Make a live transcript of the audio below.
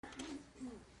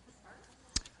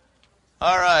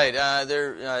All right,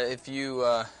 if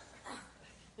you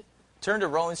turn to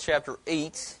Romans chapter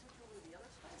 8.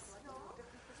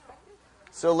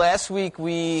 So last week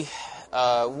we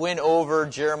went over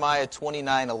Jeremiah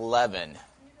 29:11.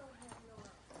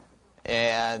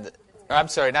 And, I'm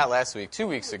sorry, not last week, 2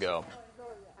 weeks ago.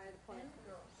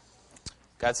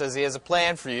 God says He has a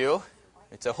plan for you.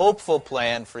 It's a hopeful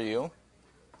plan for you.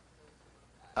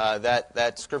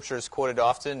 That scripture is quoted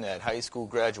often at high school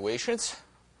graduations.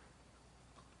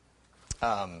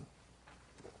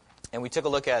 And we took a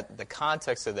look at the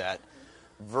context of that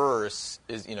verse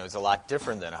is a lot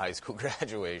different than a high school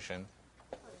graduation.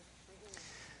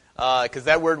 Because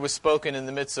that word was spoken in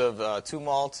the midst of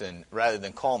tumult and rather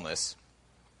than calmness.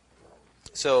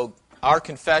 So our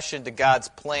confession to God's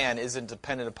plan isn't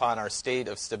dependent upon our state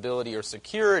of stability or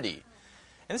security.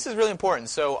 And this is really important.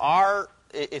 So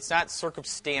it's not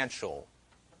circumstantial.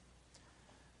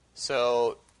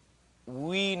 So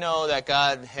we know that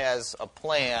God has a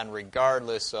plan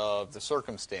regardless of the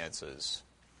circumstances.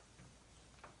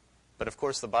 But of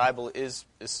course the Bible is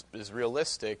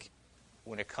realistic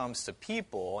when it comes to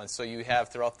people, and so you have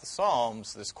throughout the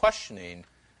Psalms this questioning: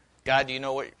 God, do you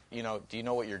know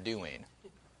what you're doing?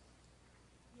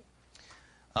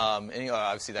 And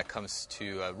obviously that comes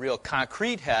to a real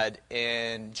concrete head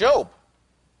in Job.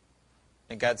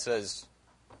 And God says,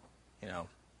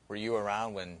 were you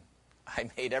around when I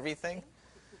made everything?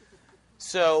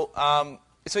 So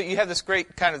you have this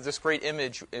great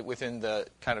image within the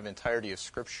kind of entirety of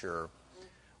Scripture,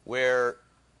 where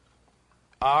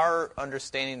our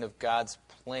understanding of God's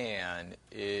plan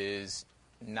is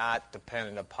not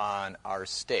dependent upon our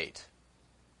state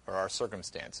or our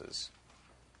circumstances.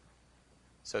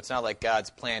 So it's not like God's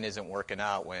plan isn't working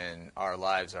out when our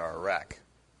lives are a wreck.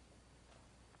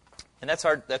 And that's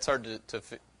hard to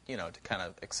kind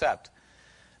of accept.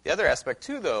 The other aspect,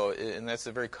 too, though, and that's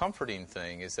a very comforting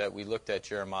thing, is that we looked at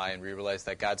Jeremiah and we realized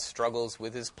that God struggles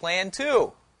with His plan,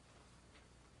 too.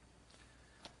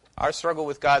 Our struggle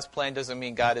with God's plan doesn't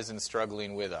mean God isn't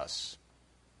struggling with us.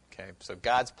 Okay, so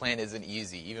God's plan isn't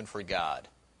easy, even for God.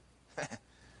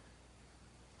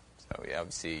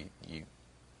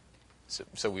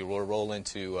 So we will roll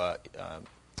into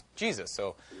Jesus.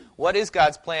 So what is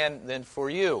God's plan then for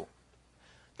you?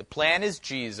 The plan is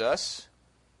Jesus.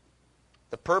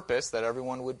 The purpose, that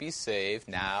everyone would be saved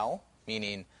now,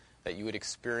 meaning that you would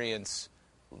experience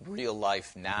real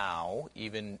life now,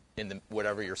 even in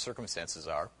whatever your circumstances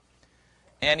are.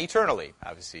 And eternally,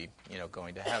 obviously,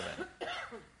 going to heaven.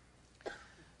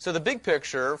 So the big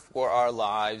picture for our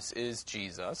lives is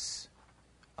Jesus.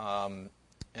 And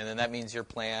then that means your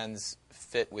plans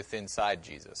fit inside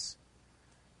Jesus.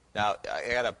 Now,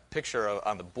 I got a picture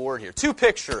on the board here. 2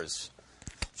 pictures,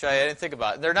 which I didn't think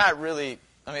about. They're not really,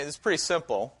 it's pretty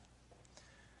simple.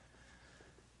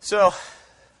 So,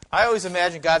 I always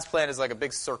imagine God's plan is like a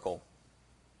big circle.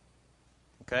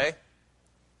 Okay?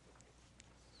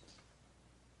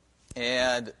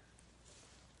 And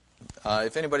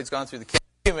if anybody's gone through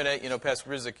the minute, Pastor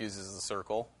Rizik uses the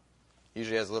circle.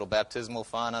 Usually has a little baptismal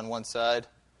font on one side.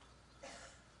 I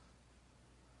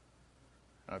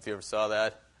don't know if you ever saw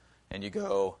that. And you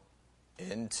go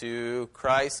into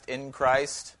Christ, in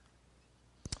Christ.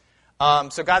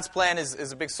 So God's plan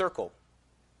is a big circle,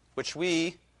 which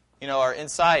we, are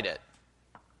inside it.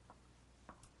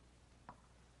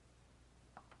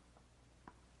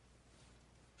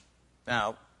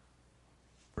 Now,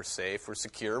 we're safe, we're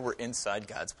secure, we're inside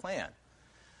God's plan.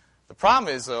 The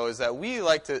problem is, though, is that we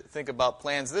like to think about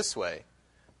plans this way.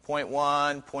 Point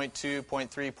 1, point 2, point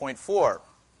 3, point 4.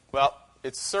 Well,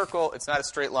 it's a circle, it's not a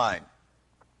straight line.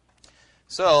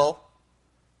 So,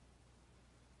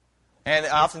 and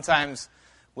oftentimes,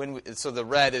 so the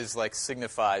red is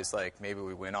signifies maybe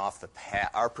we went off the path,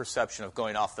 our perception of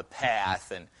going off the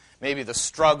path, and maybe the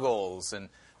struggles and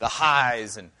the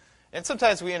highs, and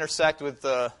sometimes we intersect with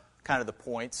the kind of the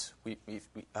points. We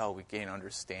gain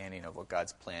understanding of what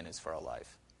God's plan is for our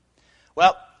life.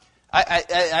 Well, I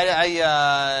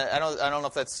don't know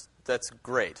if that's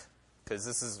great, because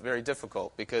this is very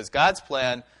difficult, because God's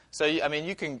plan. So you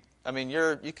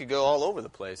could go all over the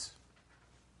place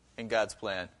in God's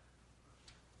plan.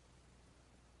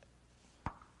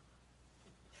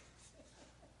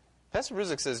 Pastor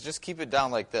Rizik says, just keep it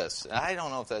down like this. I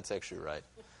don't know if that's actually right.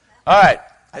 All right.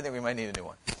 I think we might need a new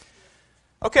one.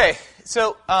 Okay.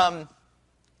 So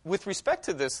with respect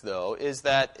to this, though, is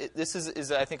that this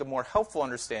is, I think, a more helpful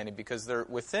understanding, because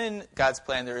within God's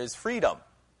plan there is freedom.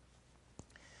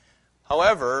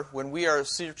 However, when we are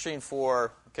searching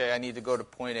for, I need to go to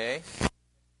point A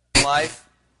in life,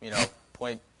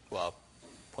 point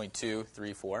 2,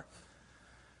 3, 4.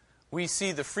 we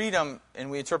see the freedom and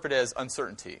we interpret it as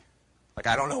uncertainty. Like,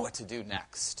 I don't know what to do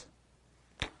next.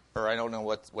 Or I don't know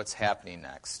what's happening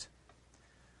next.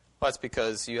 Well, that's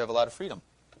because you have a lot of freedom.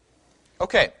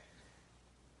 Okay.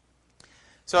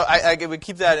 So I would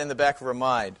keep that in the back of our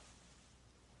mind.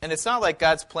 And it's not like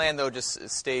God's plan, though, just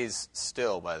stays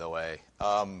still, by the way.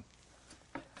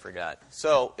 Forgot.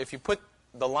 So if you put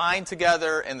the line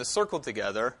together and the circle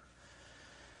together,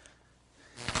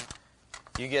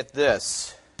 you get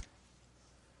this.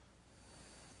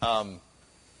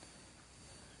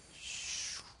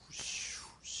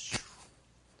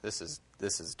 This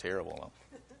is terrible.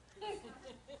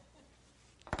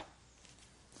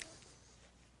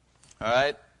 All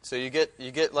right, so you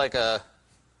get like a,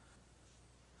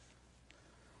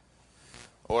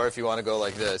 or if you want to go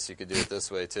like this, you could do it this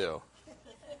way too,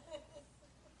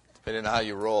 depending on how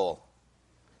you roll.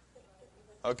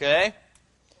 Okay.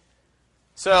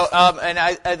 So, and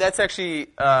that's actually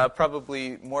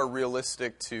probably more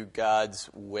realistic to God's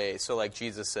way. So, like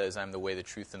Jesus says, "I'm the way, the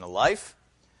truth, and the life."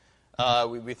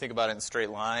 We think about it in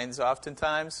straight lines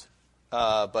oftentimes,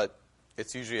 but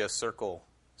it's usually a circle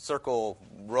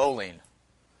rolling,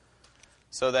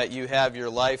 so that you have your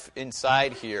life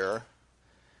inside here,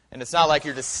 and it's not like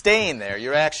you're just staying there.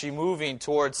 You're actually moving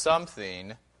towards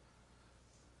something.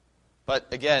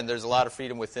 But again, there's a lot of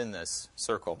freedom within this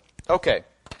circle. Okay.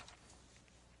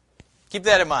 Keep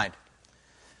that in mind.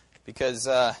 Because,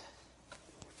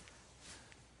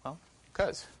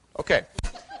 Okay.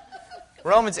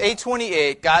 Romans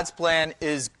 8:28, God's plan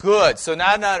is good. So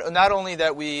not only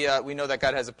that we know that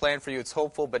God has a plan for you, it's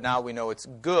hopeful, but now we know it's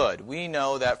good. We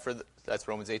know that that's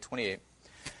Romans 8:28.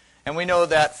 And we know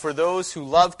that for those who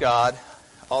love God,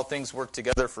 all things work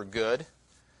together for good,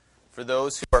 for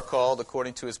those who are called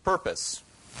according to his purpose.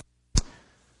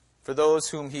 For those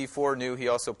whom he foreknew, he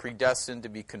also predestined to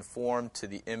be conformed to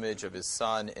the image of his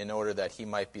Son, in order that he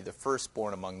might be the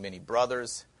firstborn among many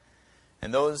brothers.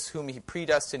 And those whom he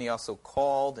predestined, he also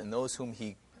called. And those whom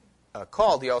he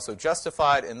called, he also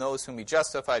justified. And those whom he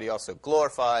justified, he also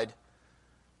glorified.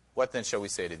 What then shall we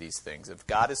say to these things? If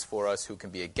God is for us, who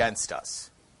can be against us?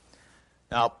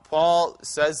 Now, Paul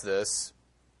says this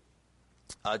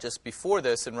just before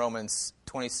this in Romans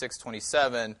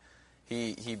 26:27.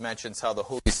 He mentions how the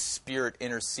Holy Spirit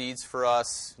intercedes for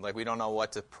us. Like, we don't know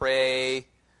what to pray,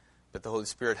 but the Holy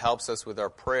Spirit helps us with our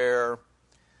prayer.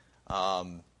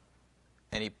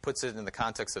 And he puts it in the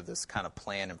context of this kind of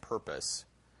plan and purpose.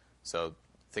 So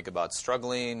think about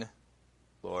struggling.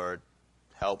 Lord,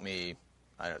 help me.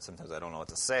 Sometimes I don't know what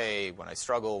to say when I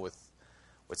struggle with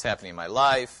what's happening in my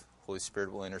life. Holy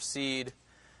Spirit will intercede.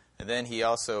 And then he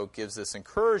also gives this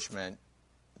encouragement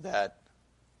that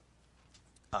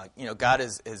God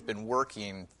has been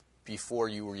working before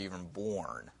you were even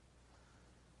born.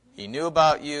 He knew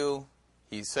about you.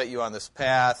 He set you on this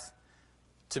path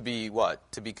to be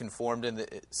what? To be conformed in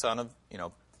the Son of,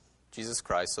 Jesus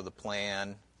Christ. So the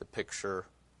plan, the picture,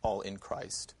 all in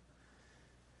Christ.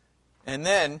 And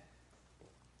then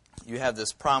you have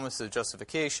this promise of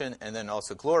justification and then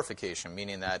also glorification,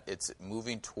 meaning that it's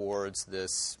moving towards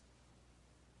this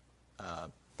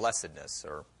blessedness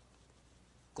or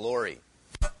glory.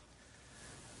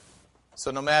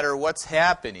 So no matter what's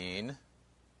happening,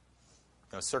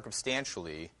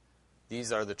 circumstantially,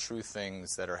 these are the true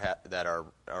things that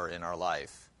are in our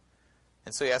life.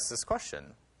 And so he asks this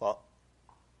question, well,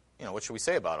 what should we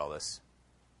say about all this?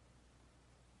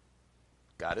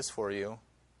 God is for you.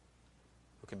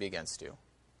 Who can be against you?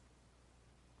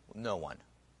 No one.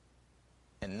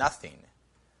 And nothing.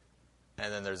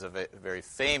 And then there's a very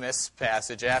famous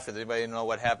passage after. Does anybody know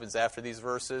what happens after these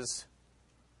verses?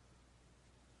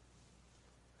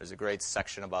 There's a great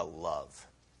section about love.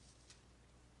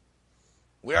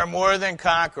 We are more than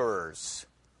conquerors.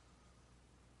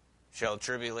 Shall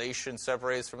tribulation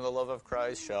separate us from the love of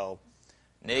Christ? Shall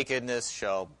nakedness,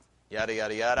 shall yada,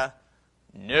 yada, yada?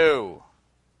 No.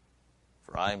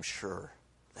 For I am sure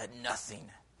that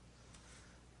nothing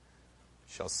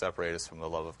shall separate us from the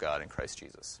love of God in Christ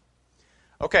Jesus.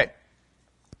 Okay,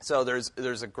 so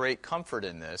there's a great comfort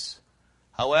in this.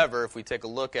 However, if we take a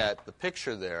look at the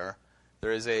picture there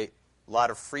is a lot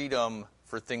of freedom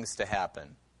for things to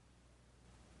happen.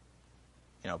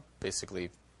 Basically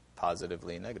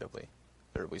positively and negatively.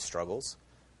 There will be struggles,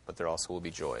 but there also will be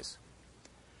joys.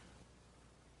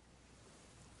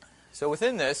 So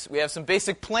within this, we have some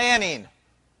basic planning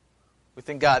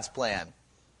within God's plan.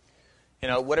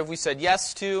 What have we said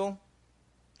yes to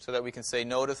so that we can say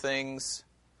no to things?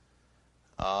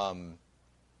 I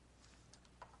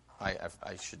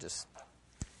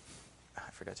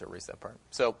forgot to erase that part.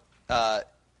 So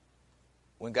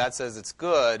when God says it's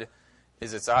good,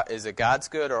 Is it God's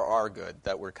good or our good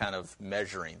that we're kind of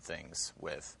measuring things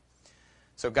with?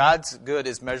 So God's good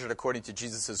is measured according to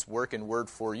Jesus' work and word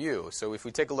for you. So if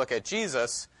we take a look at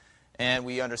Jesus and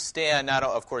we understand, not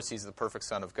of course he's the perfect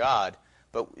Son of God,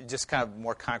 but just kind of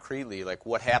more concretely, like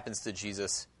what happens to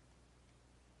Jesus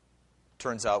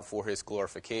turns out for his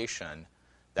glorification.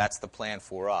 That's the plan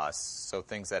for us. So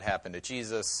things that happen to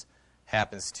Jesus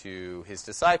happens to his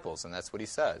disciples, and that's what he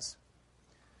says.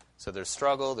 So there's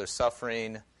struggle, there's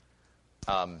suffering.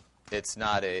 It's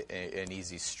not an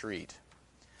easy street.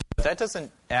 But that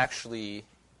doesn't actually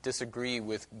disagree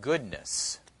with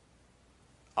goodness.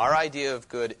 Our idea of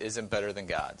good isn't better than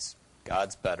God's.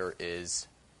 God's better is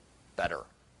better.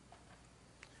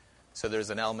 So there's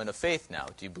an element of faith now.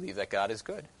 Do you believe that God is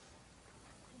good?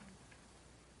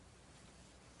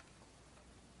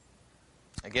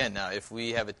 Again, now, if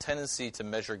we have a tendency to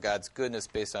measure God's goodness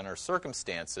based on our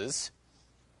circumstances,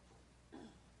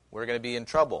 we're going to be in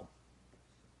trouble.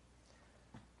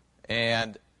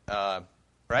 And,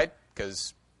 right?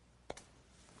 Because,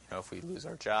 if we lose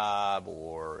our job,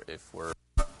 or if we're,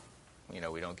 we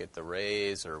don't get the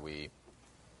raise, or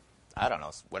I don't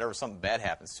know, whatever, something bad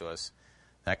happens to us,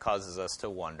 that causes us to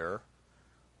wonder,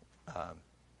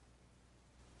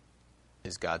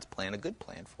 is God's plan a good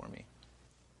plan for me?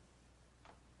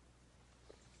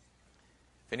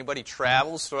 If anybody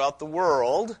travels throughout the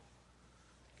world,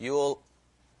 you'll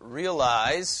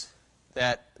realize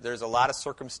that there's a lot of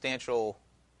circumstantial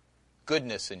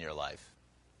goodness in your life.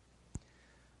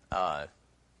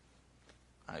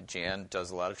 Jan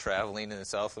does a lot of traveling in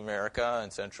South America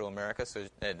and Central America,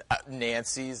 and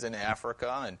Nancy's in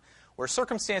Africa, and where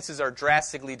circumstances are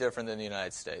drastically different than the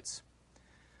United States.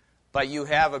 But you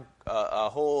have a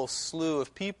whole slew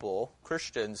of people,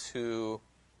 Christians, who,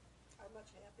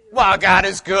 well, God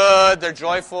is good, they're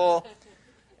joyful.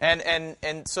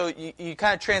 And so you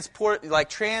kind of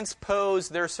transpose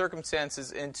their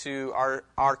circumstances into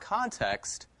our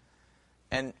context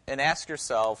and ask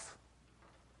yourself,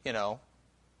 can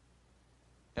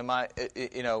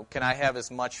I have as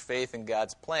much faith in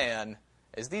God's plan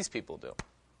as these people do?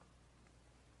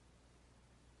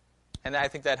 And I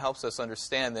think that helps us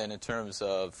understand then in terms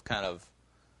of kind of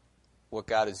what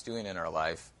God is doing in our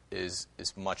life is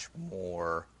much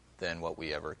more than what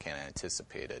we ever can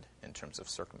anticipated in terms of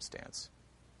circumstance.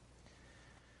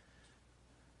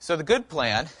 So the good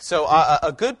plan,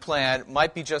 a good plan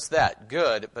might be just that,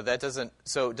 good, but it doesn't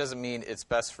mean it's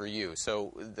best for you.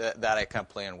 So that I kind of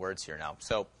play on words here now.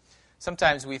 So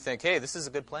sometimes we think, hey, this is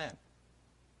a good plan.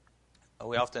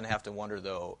 We often have to wonder,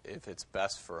 though, if it's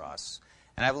best for us.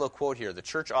 And I have a little quote here. The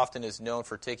church often is known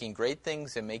for taking great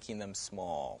things and making them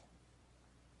small.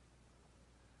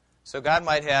 So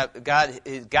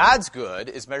God's good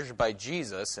is measured by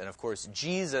Jesus, and of course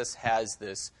Jesus has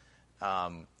this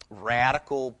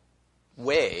radical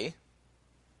way.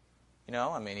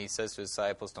 He says to his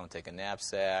disciples, don't take a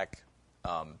knapsack.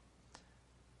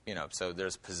 So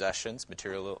there's possessions,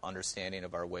 material understanding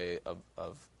of our way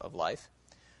of life.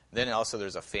 Then also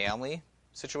there's a family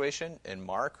situation in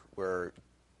Mark where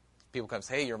people come and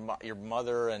say, hey, your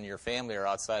mother and your family are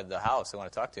outside the house. They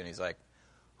want to talk to you. And he's like,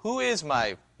 who is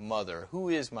my mother? Who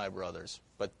is my brothers?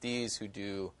 But these who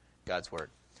do God's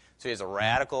word. So he has a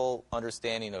radical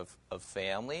understanding of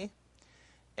family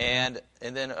and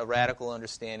then a radical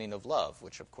understanding of love,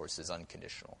 which, of course, is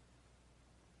unconditional.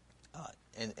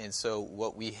 And so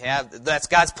what we have, that's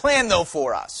God's plan, though,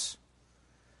 for us.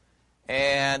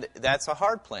 And that's a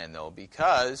hard plan, though,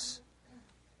 because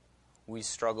we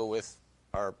struggle with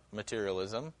our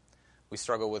materialism. We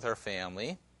struggle with our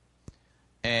family.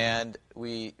 And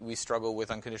we struggle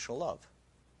with unconditional love.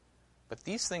 But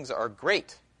these things are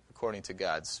great according to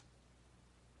God's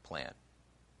plan.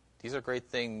 These are great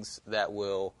things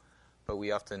but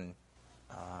we often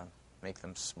make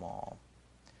them small.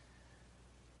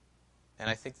 And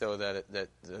I think, though, that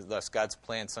thus God's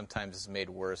plan sometimes is made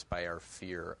worse by our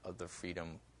fear of the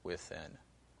freedom within.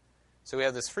 So we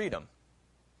have this freedom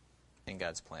in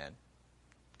God's plan.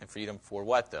 And freedom for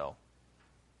what, though?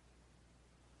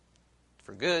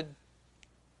 For good,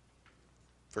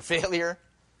 for failure.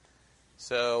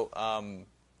 So,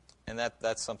 and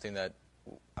that's something that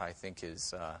I think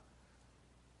is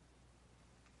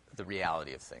the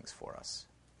reality of things for us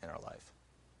in our life.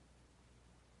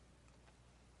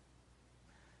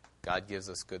 God gives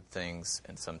us good things,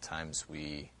 and sometimes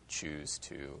we choose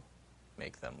to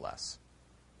make them less,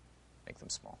 make them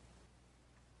small.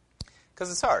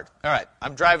 Because it's hard. All right,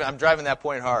 I'm driving that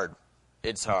point hard.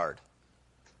 It's hard.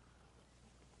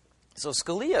 So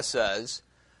Scalia says,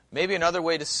 maybe another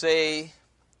way to say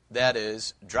that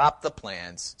is, drop the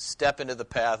plans, step into the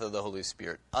path of the Holy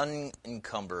Spirit,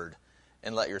 unencumbered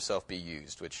and let yourself be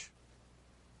used, which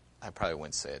I probably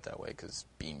wouldn't say it that way because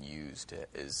being used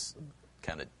is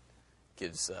kind of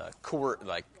gives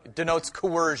denotes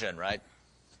coercion, right?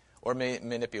 Or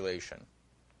manipulation.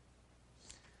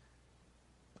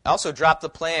 Also, drop the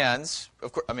plans.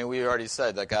 Of course, I mean, we already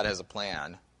said that God has a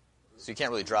plan, so you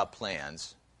can't really drop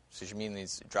plans. So you mean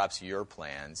these drops your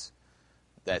plans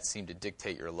that seem to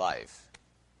dictate your life?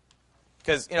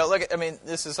 Because look, I mean,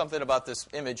 this is something about this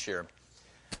image here.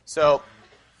 So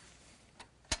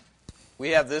we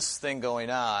have this thing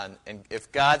going on, and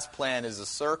if God's plan is a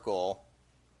circle,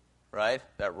 right,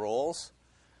 that rolls,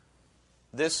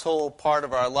 this whole part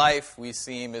of our life we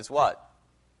seem is what?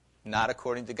 Not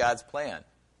according to God's plan.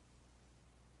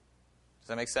 Does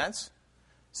that make sense?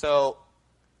 So,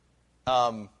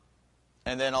 and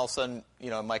then all of a sudden,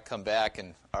 it might come back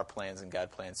and our plans and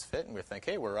God's plans fit, and we think,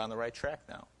 hey, we're on the right track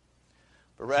now.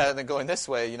 But rather than going this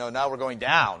way, now we're going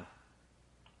down.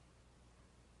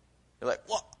 You're like,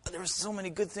 well, there were so many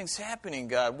good things happening,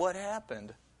 God. What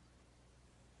happened?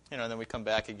 And then we come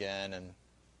back again.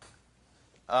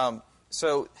 And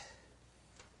so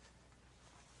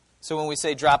when we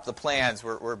say drop the plans,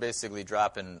 we're basically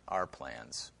dropping our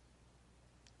plans.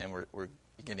 And we're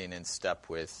getting in step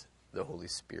with the Holy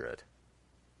Spirit.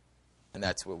 And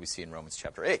that's what we see in Romans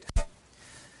chapter 8.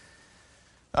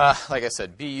 Like I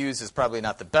said, be used is probably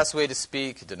not the best way to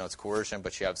speak. It denotes coercion,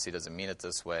 but she obviously doesn't mean it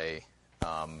this way.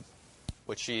 I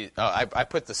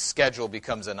put the schedule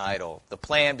becomes an idol. The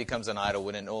plan becomes an idol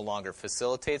when it no longer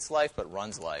facilitates life, but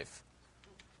runs life.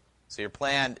 So your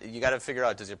plan, you got to figure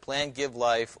out, does your plan give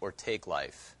life or take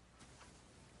life?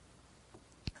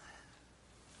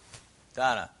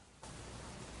 Donna.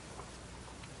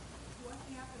 What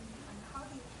happens and how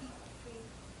do you keep faith?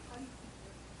 How do you keep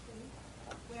your faith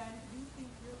when you think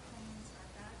your plans are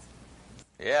God's plans?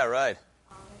 Yeah, right.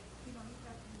 You have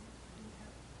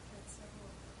had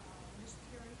several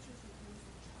miscarriages, you lose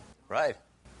a child. Right.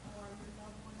 Or your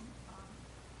loved one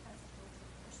has to go to a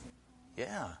nursing home.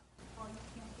 Yeah. Or you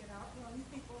can't get out. You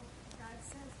think, well, God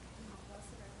says,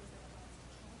 blessed are those that have lots of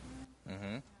children.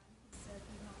 Mm-hmm. He said,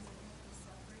 you won't be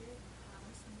separated.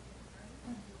 Promise me to marry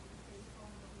and you'll be faithful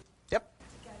and you'll be Yep.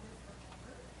 together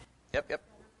forever. Yep. Better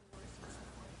for worse and so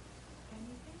forth. And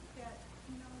you think that,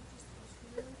 just those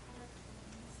really hard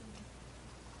things and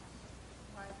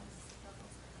why these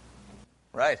struggles are coming.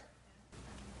 Right.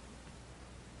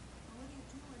 What do you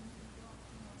do when you don't,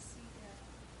 see that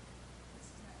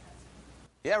this is not God's will?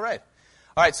 Yeah, right.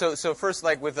 All right, so first,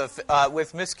 like with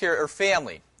miscarriage or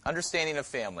family, understanding of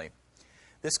family.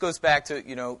 This goes back to,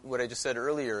 what I just said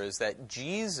earlier is that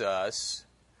Jesus,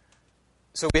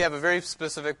 so we have a very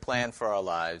specific plan for our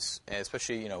lives, and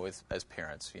especially, as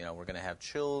parents. We're going to have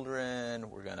children,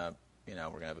 we're going to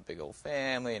have a big old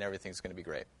family, and everything's going to be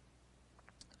great.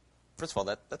 First of all,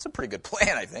 that's a pretty good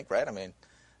plan, I think, right? I mean,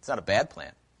 it's not a bad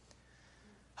plan.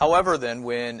 However, then,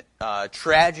 when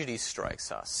tragedy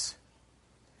strikes us,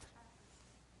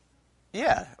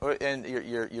 yeah, and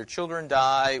your children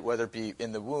die, whether it be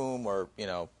in the womb or, in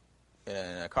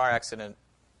a car accident,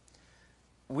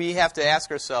 we have to ask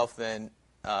ourselves then,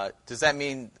 does that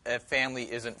mean a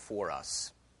family isn't for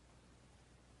us?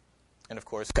 And, of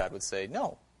course, God would say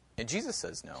no. And Jesus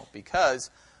says no, because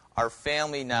our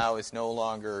family now is no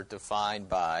longer defined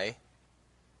by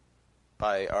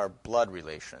our blood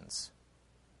relations.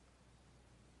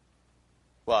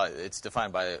 Well, it's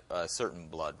defined by a certain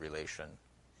blood relation,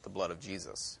 the blood of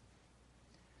Jesus.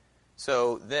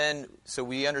 So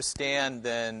we understand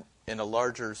then in our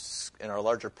larger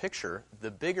picture, the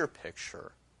bigger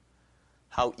picture,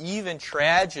 how even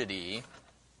tragedy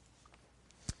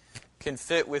can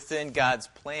fit within God's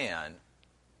plan,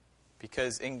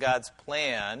 because in God's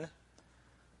plan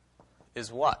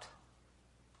is what?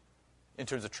 In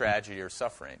terms of tragedy or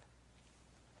suffering.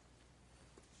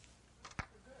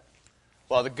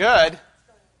 Well, the good.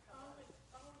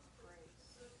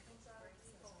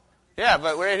 Yeah,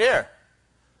 but right here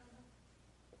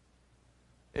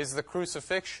is the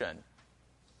crucifixion.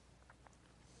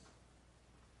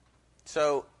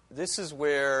 So this is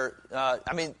where,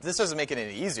 this doesn't make it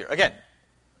any easier. Again,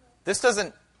 this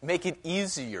doesn't make it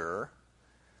easier,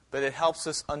 but it helps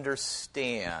us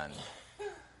understand.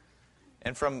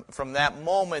 And from that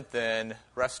moment then,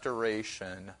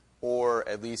 restoration, or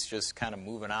at least just kind of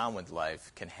moving on with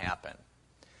life, can happen.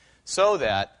 So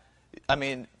that,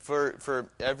 for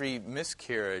every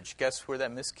miscarriage, guess where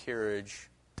that miscarriage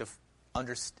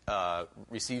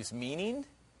receives meaning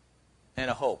and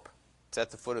a hope? It's at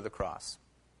the foot of the cross.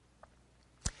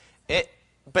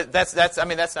 But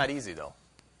that's not easy though.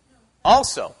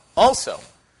 Also,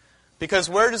 because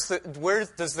where does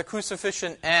the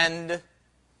crucifixion end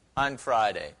on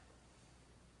Friday?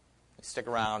 Stick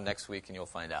around next week and you'll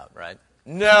find out, right?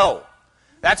 No.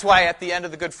 That's why at the end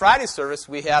of the Good Friday service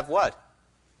we have what?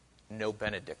 No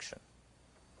benediction.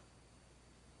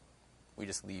 We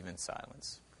just leave in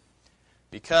silence.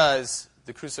 Because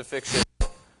the crucifixion,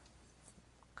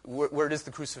 where does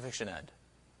the crucifixion end?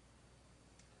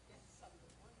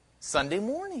 Sunday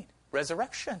morning,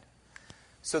 resurrection.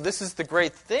 So this is the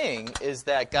great thing, is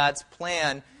that God's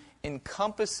plan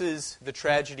encompasses the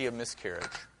tragedy of miscarriage.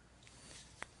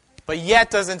 But yet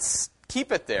doesn't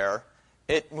keep it there.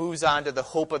 It moves on to the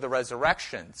hope of the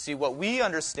resurrection. See, what we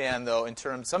understand, though,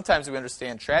 sometimes we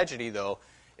understand tragedy, though,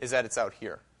 is that it's out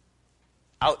here,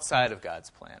 outside of God's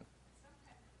plan.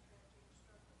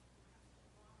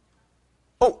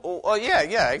 Oh,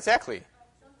 yeah, exactly.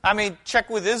 I mean, check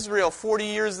with Israel, 40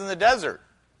 years in the desert.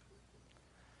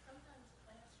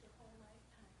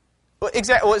 Well,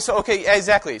 exactly. So, okay,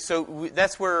 exactly. So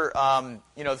that's where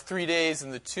 3 days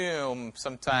in the tomb.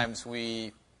 Sometimes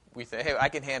we think, hey, I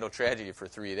can handle tragedy for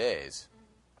 3 days.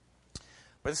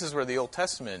 But this is where the Old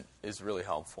Testament is really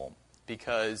helpful,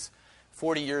 because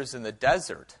 40 years in the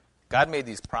desert, God made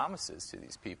these promises to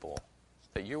these people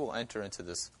that you will enter into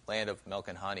this land of milk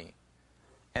and honey.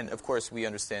 And of course, we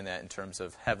understand that in terms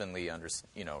of heavenly,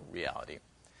 reality.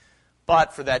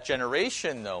 But for that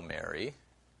generation, though, Mary,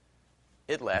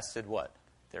 it lasted what?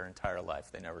 Their entire life.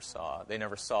 They never saw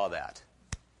that.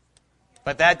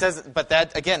 But that doesn't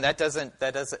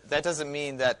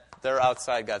mean that they're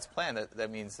outside God's plan. That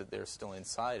means that they're still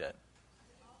inside it.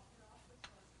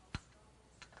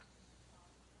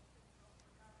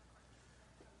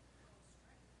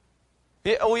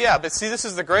 Yeah, but see, this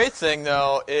is the great thing,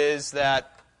 though, is that,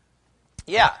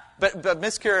 but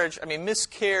miscarriage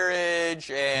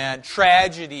and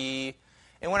tragedy,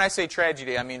 and when I say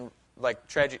tragedy, I mean like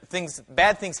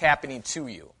bad things happening to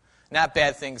you, not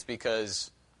bad things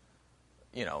because,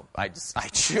 I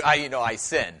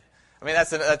sin. I mean,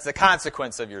 that's the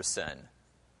consequence of your sin.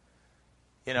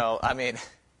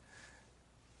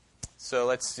 So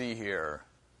let's see here.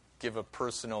 Give a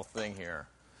personal thing here.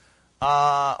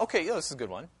 Okay, this is a good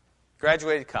one.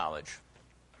 Graduated college.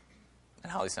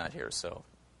 And Holly's not here, so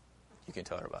you can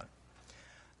tell her about it.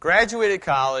 Graduated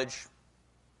college.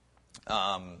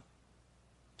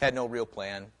 Had no real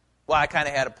plan. Well, I kind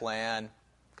of had a plan,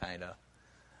 kind of.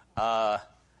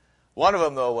 One of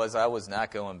them, though, was I was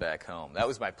not going back home. That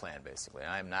was my plan, basically.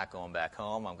 I am not going back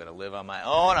home. I'm going to live on my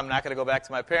own. I'm not going to go back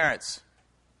to my parents.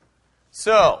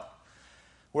 So,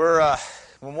 we're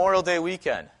Memorial Day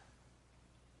weekend.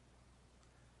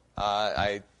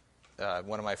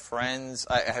 One of my friends,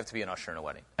 I have to be an usher in a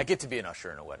wedding. I get to be an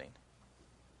usher in a wedding.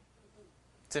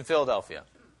 It's in Philadelphia.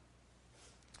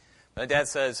 My dad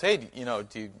says, hey, how are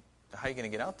you going to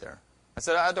get out there? I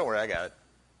said, don't worry, I got it.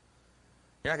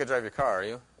 You're not going to drive your car, are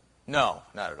you? No,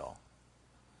 not at all.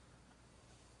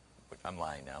 I'm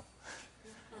lying now.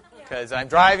 Because I'm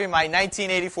driving my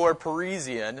 1984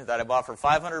 Parisian that I bought for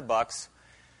 $500.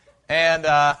 And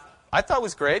I thought it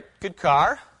was great. Good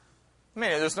car. I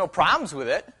mean, there's no problems with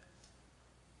it.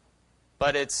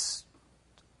 But it's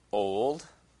old.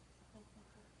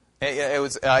 There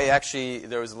was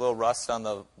a little rust on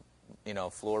the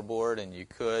floorboard, and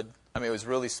it was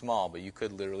really small, but you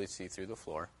could literally see through the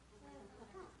floor.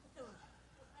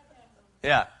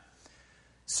 Yeah.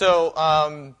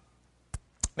 So,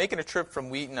 making a trip from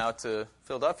Wheaton out to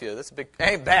Philadelphia, is a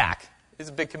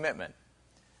big commitment.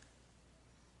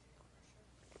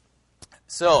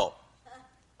 So,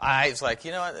 I was like,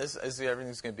 you know what,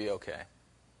 everything's going to be okay.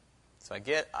 So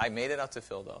I made it out to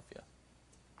Philadelphia.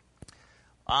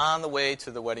 On the way to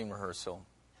the wedding rehearsal,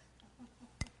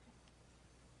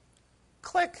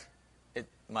 click,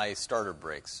 my starter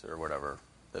breaks or whatever.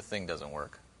 The thing doesn't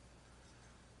work.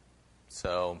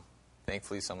 So,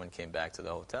 thankfully, someone came back to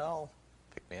the hotel,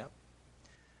 picked me up.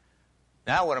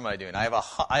 Now, what am I doing? I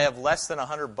have less than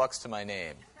 $100 to my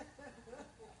name.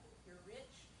 You're rich.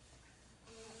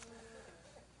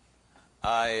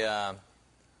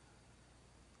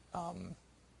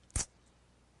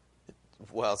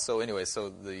 So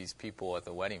these people at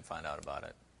the wedding find out about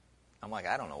it. I'm like,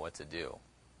 I don't know what to do.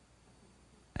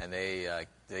 And they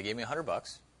gave me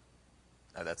 $100.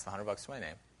 That's the $100 to my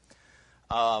name.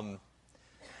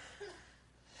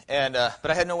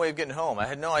 But I had no way of getting home. I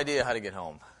had no idea how to get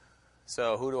home.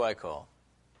 So who do I call?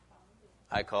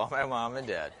 I call my mom and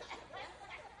dad.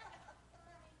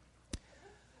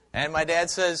 And my dad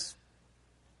says,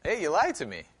 hey, you lied to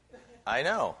me. I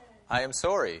know. I am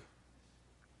sorry.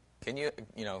 Can you,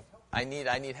 I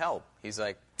need help. He's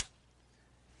like,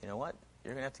 you know what?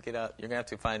 You're going to have to get out. You're going to have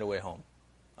to find a way home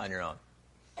on your own.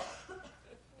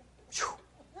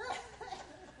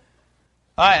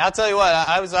 All right, I'll tell you what.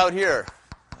 I was out here.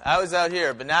 I was out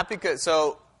here, but not because.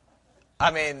 So,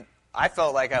 I mean, I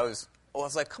felt like I was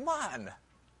like, come on.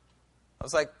 I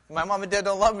was like, my mom and dad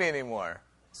don't love me anymore.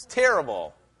 It's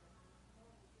terrible.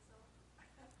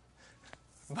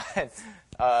 But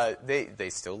they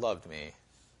still loved me.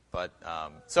 But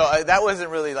so that wasn't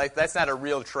really like, that's not a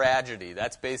real tragedy.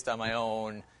 That's based on my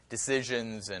own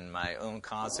decisions and my own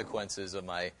consequences of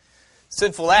my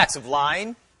sinful acts of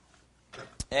lying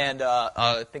and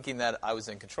thinking that I was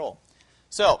in control.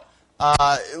 So,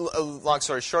 long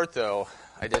story short, though,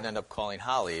 I did end up calling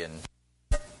Holly, and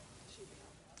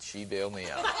she bailed me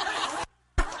out.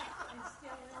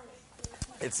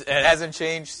 It hasn't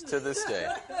changed to this day.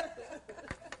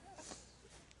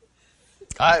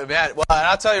 Man, well, and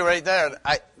I'll tell you right there,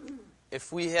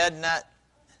 if we had not,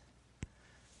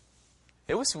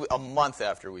 it was a month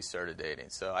after we started dating,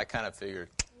 so I kind of figured.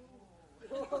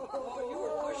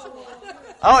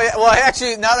 Oh yeah, well,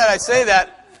 actually, now that I say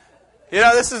that,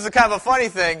 this is a kind of a funny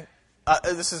thing.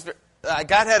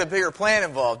 God had a bigger plan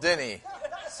involved, didn't he?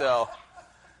 So,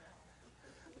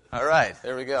 all right,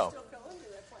 there we go.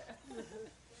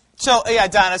 So, yeah,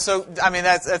 Donna, so, I mean,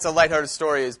 that's a lighthearted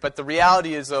story, but the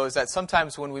reality is, though, is that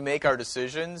sometimes when we make our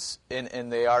decisions,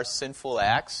 and they are sinful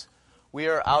acts, we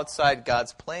are outside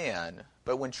God's plan.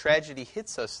 But when tragedy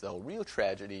hits us, though, real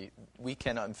tragedy, we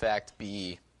can, in fact,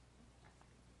 be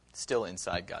still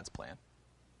inside God's plan.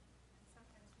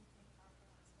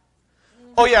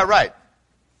 Oh, yeah, right.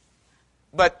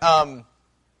 But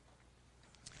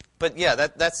yeah,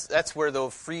 that's where the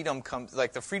freedom comes.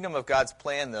 Like the freedom of God's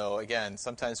plan, though. Again,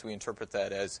 sometimes we interpret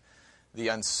that as the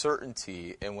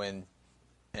uncertainty, and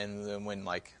then when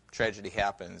like tragedy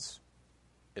happens,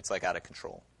 it's like out of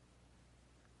control.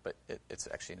 But it's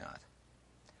actually not.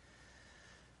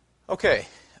 Okay.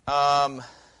 All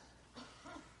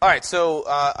right. So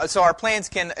our plans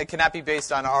cannot be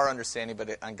based on our understanding,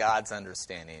 but on God's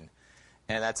understanding.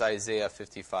 And that's Isaiah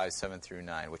 55, 7 through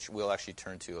 9, which we'll actually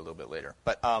turn to a little bit later.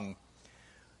 But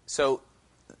so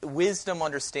wisdom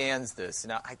understands this.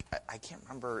 Now, I can't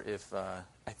remember if I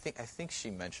think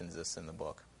she mentions this in the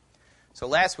book. So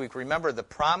last week, remember, the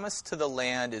promise to the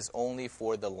land is only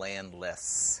for the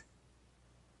landless.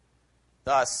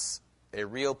 Thus, a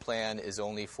real plan is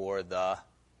only for the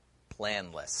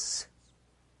planless.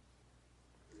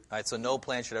 All right, so no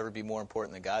plan should ever be more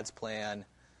important than God's plan.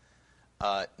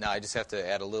 Now, I just have to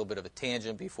add a little bit of a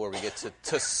tangent before we get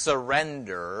to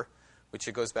surrender, which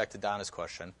it goes back to Donna's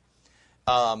question.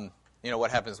 What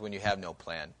happens when you have no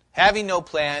plan? Having no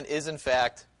plan is, in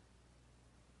fact,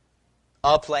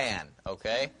 a plan,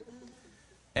 okay?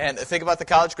 And think about the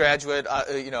college graduate.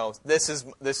 This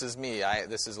is me.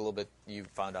 This is a little bit, you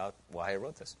found out why I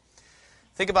wrote this.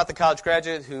 Think about the college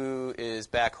graduate who is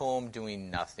back home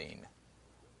doing nothing.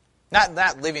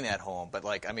 Not living at home, but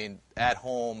at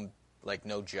home, like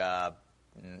no job,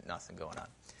 nothing going on.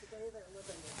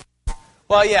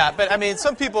 Well, yeah, but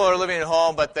some people are living at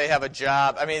home, but they have a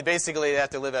job. Basically they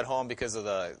have to live at home because of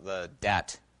the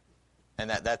debt. And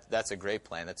that's a great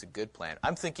plan. That's a good plan.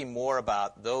 I'm thinking more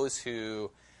about those who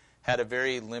had a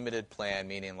very limited plan,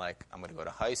 meaning like I'm going to go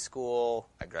to high school,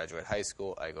 I graduate high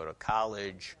school, I go to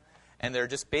college, and they're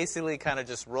just basically kind of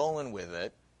just rolling with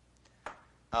it.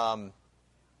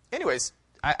 Anyways,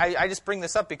 I just bring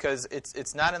this up because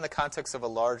it's not in the context of a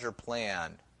larger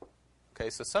plan. Okay,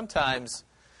 so sometimes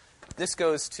this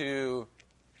goes to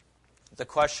the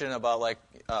question about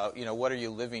what are you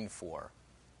living for?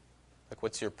 Like,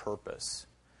 what's your purpose?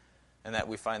 And that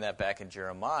we find that back in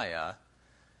Jeremiah,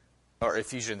 or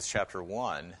Ephesians chapter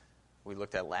 1, we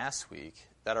looked at last week,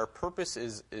 that our purpose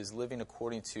is living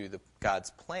according to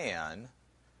God's plan,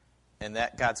 and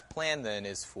that God's plan then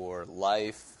is for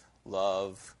life,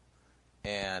 love,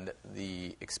 and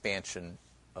the expansion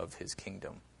of his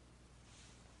kingdom.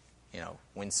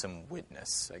 Winsome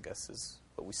witness, I guess, is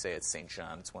what we say at St.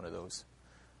 John. It's one of those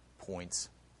points.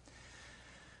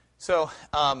 So,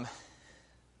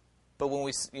 but when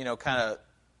we, kind of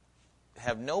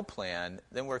have no plan,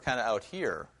 then we're kind of out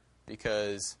here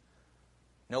because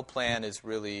no plan is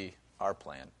really our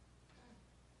plan.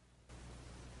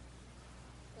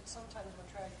 But sometimes when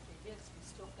tragedy hits, we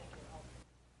still think it helped.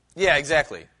 Yeah,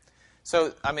 exactly.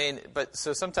 So,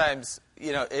 so sometimes,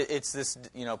 it's this,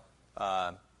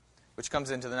 which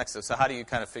comes into the next. So how do you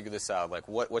kind of figure this out? Like,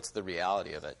 what's the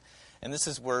reality of it? And this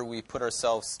is where we put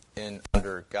ourselves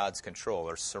under God's control,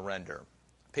 or surrender.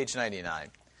 Page 99.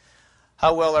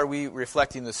 How well are we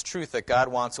reflecting this truth that God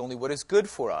wants only what is good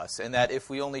for us, and that if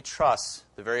we only trust,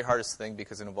 the very hardest thing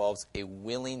because it involves a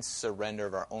willing surrender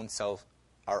of our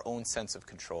own sense of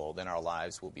control, then our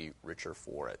lives will be richer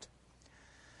for it.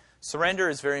 Surrender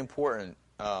is very important.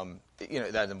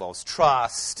 That involves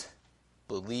trust,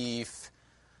 belief,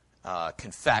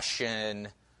 confession,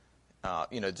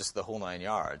 just the whole 9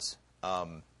 yards.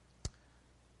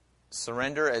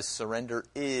 Surrender, as surrender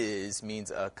is,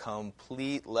 means a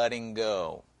complete letting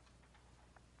go.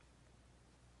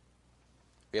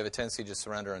 We have a tendency to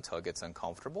surrender until it gets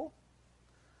uncomfortable,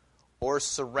 or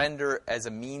surrender as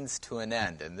a means to an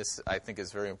end. And this, I think,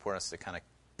 is very important to kind of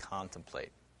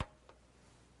contemplate.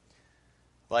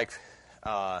 Like,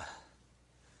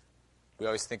 we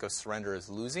always think of surrender as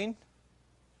losing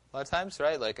a lot of times,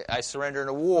 right? Like, I surrender in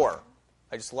a war.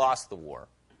 I just lost the war.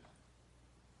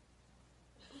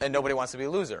 And nobody wants to be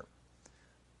a loser.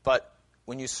 But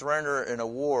when you surrender in a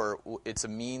war, it's a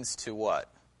means to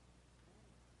what?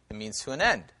 A means to an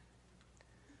end.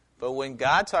 But when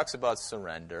God talks about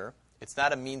surrender, it's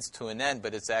not a means to an end,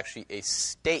 but it's actually a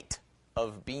state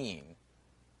of being.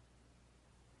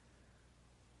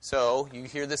 So you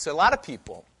hear this a lot of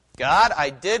people. God,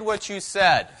 I did what you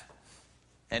said,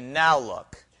 and now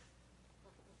look.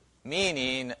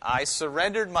 Meaning, I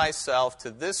surrendered myself to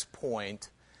this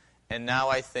point, and now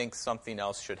I think something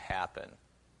else should happen.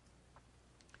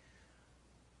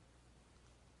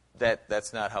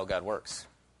 That's not how God works.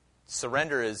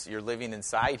 Surrender is you're living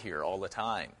inside here all the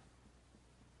time.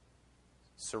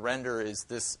 Surrender is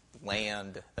this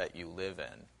land that you live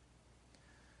in.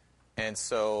 And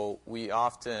so we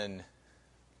often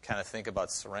kind of think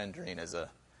about surrendering as if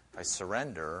I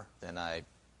surrender, then I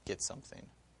get something.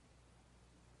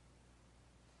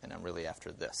 And I'm really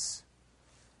after this.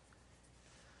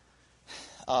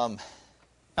 Now,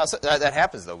 so that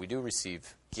happens, though. We do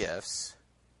receive gifts,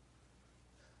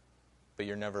 but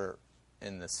you're never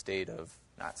in the state of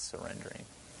not surrendering.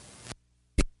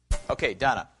 Okay,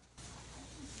 Donna.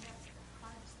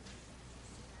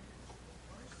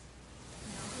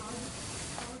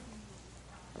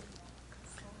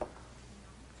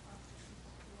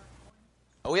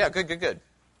 Oh, yeah, good.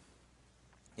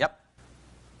 Yep.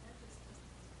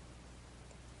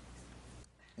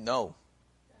 No.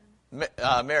 Mary.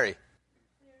 There's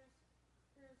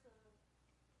a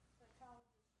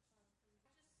psychologist.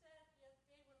 I just said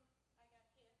the other day when I got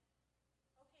hit,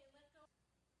 okay, let go.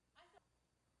 I thought that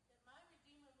my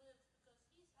Redeemer lives because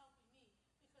he's helping me,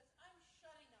 because I'm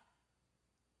shutting up.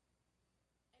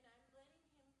 And I'm letting him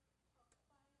talk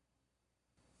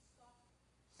quietly, softly.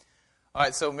 All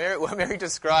right, so what Mary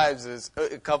describes is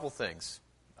a couple things.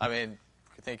 I mean,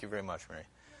 thank you very much, Mary.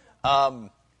 I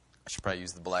should probably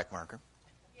use the black marker.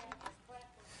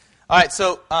 All right,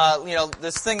 so,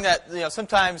 this thing that,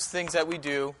 sometimes things that we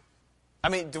do, I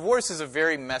mean, divorce is a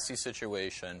very messy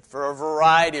situation for a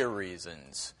variety of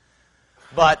reasons.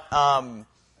 But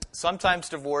sometimes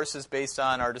divorce is based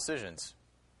on our decisions.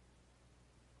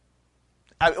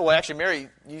 Actually, Mary,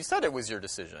 you said it was your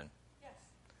decision.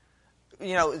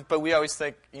 Yes. But we always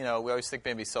think,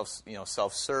 maybe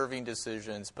self-serving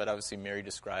decisions, but obviously Mary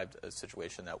described a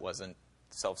situation that wasn't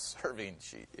self-serving.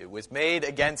 It was made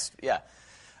against,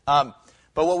 but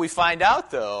what we find out,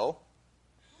 though,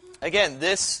 again,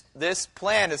 this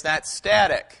plan is not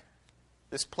static.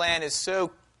 This plan is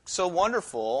so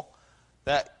wonderful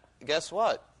that, guess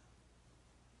what?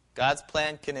 God's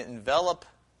plan can envelop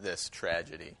this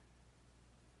tragedy.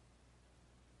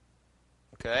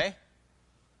 Okay?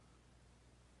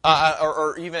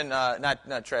 Or even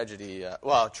not tragedy.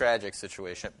 Tragic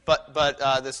situation, but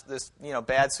this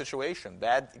bad situation,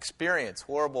 bad experience,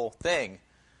 horrible thing,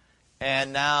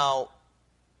 and now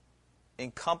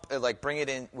bring it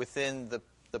in within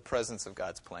the presence of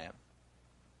God's plan.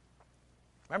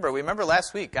 Remember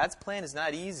last week, God's plan is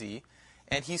not easy,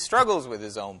 and He struggles with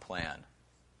His own plan.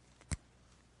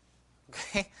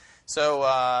 Okay,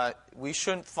 so we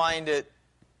shouldn't find it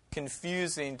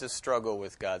confusing to struggle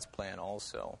with God's plan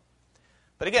also.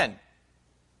 But again,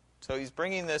 so He's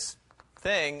bringing this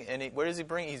thing, and where does He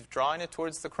bring it? He's drawing it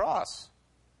towards the cross.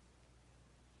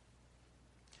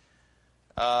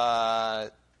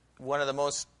 One of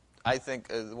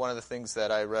the things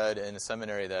that I read in a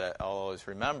seminary that I'll always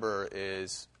remember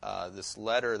is this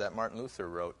letter that Martin Luther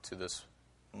wrote to this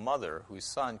mother whose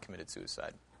son committed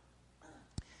suicide.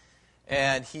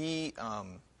 And he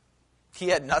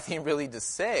had nothing really to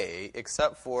say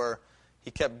except for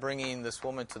he kept bringing this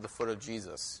woman to the foot of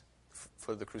Jesus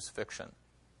for the crucifixion.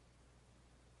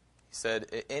 He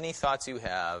said, any thoughts you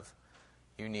have,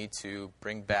 you need to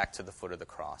bring back to the foot of the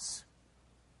cross.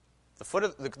 The foot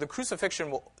of the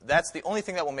crucifixion, that's the only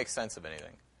thing that will make sense of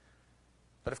anything.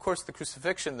 But of course, the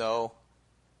crucifixion, though,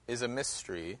 is a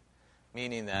mystery,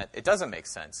 meaning that it doesn't make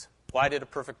sense. Why did a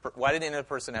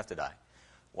person have to die?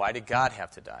 Why did God have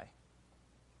to die?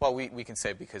 Well, we can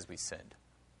say because we sinned.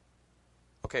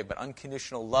 Okay, but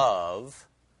unconditional love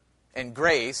and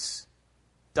grace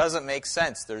doesn't make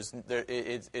sense.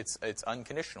 It's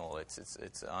unconditional.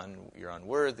 You're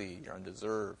unworthy. You're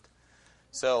undeserved.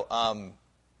 So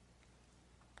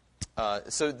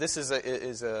so this is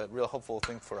a real helpful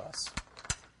thing for us.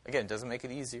 Again, it doesn't make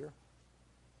it easier,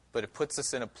 but it puts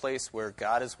us in a place where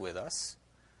God is with us,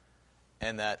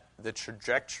 and that the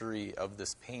trajectory of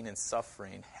this pain and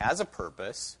suffering has a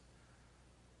purpose,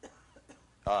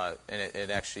 and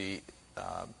it actually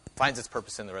finds its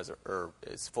purpose in or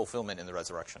its fulfillment in the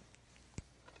resurrection.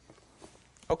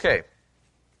 Okay.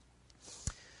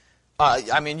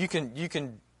 I mean, you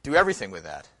can do everything with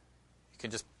that.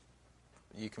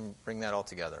 You can bring that all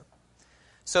together.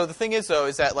 So the thing is, though,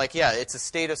 is that it's a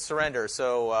state of surrender.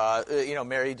 So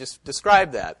Mary just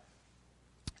described that.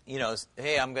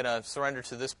 Hey, I'm going to surrender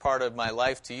to this part of my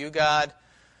life to you, God.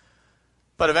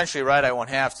 But eventually, right, I won't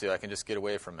have to. I can just get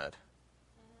away from it.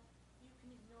 You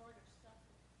can ignore it or suffer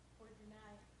or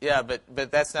deny it. Yeah,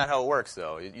 but that's not how it works,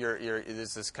 though.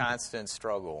 There's this constant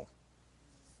struggle.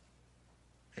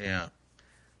 Yeah.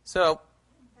 So,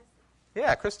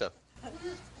 yeah, Krista.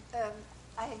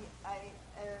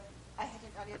 I had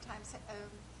in earlier times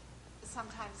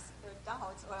sometimes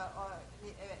doubts, or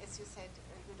as you said,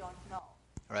 you don't know.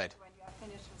 Right. When you are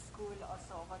finished with school,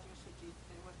 also what you should do.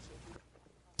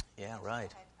 Yeah,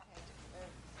 right. I had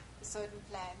certain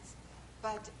plans,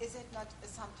 but is it not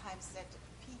sometimes that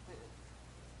people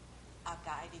are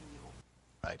guiding you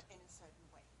Right. in a certain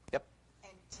way? Yep.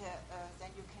 And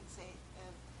then you can say,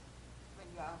 when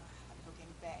you are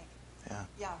looking back,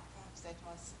 Yeah. perhaps that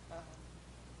was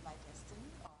my destiny,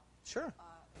 or Sure.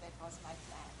 that was my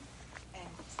plan.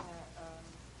 And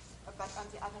but on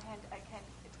the other hand,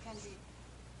 it can be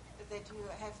that you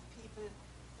have people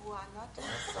who are not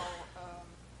so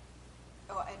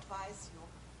or advise you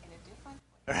in a different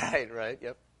way. Right.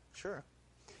 Yep. Sure.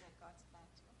 Is that God's plan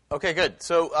too? Okay, good.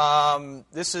 So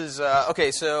this is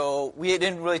okay. So we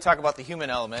didn't really talk about the human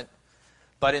element,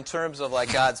 but in terms of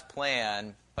God's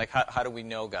plan, how do we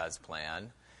know God's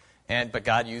plan? But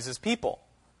God uses people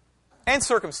and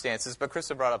circumstances. But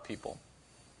Krista brought up people,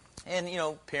 and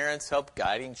parents help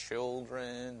guiding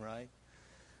children, right?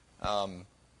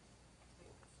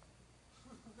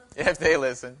 If they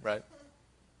listen, right?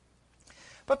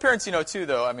 But parents, too,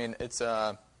 though. I mean, it's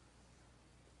I'm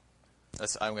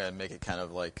going to make it kind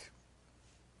of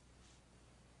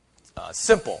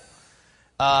simple.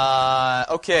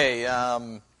 Okay.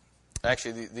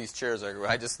 Actually, these chairs are.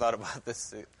 I just thought about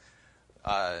this.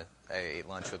 I ate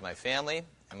lunch with my family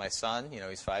and my son.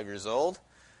 He's 5 years old.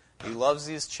 He loves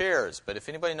these chairs. But if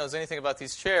anybody knows anything about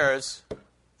these chairs,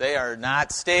 they are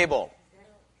not stable.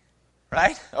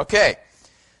 Right? Okay.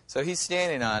 So he's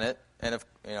standing on it, and if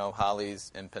Holly's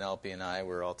and Penelope and I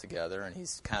were all together, and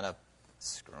he's kind of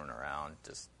screwing around,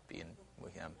 just being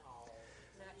with him.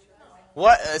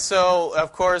 What? So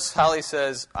of course Holly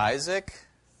says, Isaac,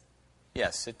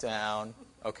 yes, sit down.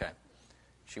 Okay,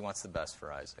 she wants the best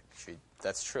for Isaac.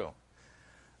 That's true.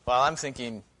 Well, I'm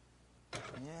thinking,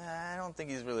 I don't think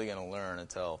he's really going to learn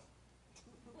until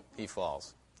he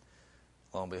falls.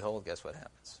 Lo and behold, guess what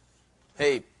happens?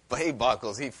 Hey,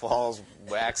 Buckles, he falls,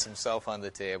 whacks himself on the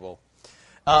table.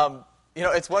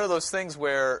 It's one of those things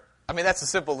where, that's a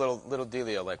simple little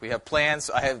dealio. We have plans.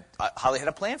 Holly had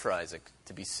a plan for Isaac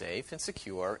to be safe and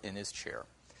secure in his chair.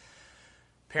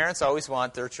 Parents always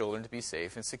want their children to be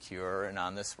safe and secure and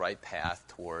on this right path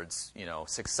towards,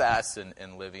 success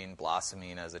and living,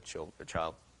 blossoming as a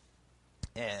child.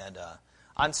 And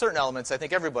on certain elements, I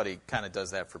think everybody kind of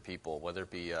does that for people, whether it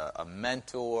be a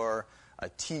mentor, a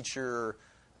teacher,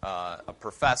 a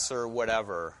professor,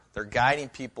 whatever. They're guiding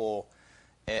people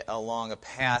along a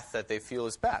path that they feel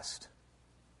is best.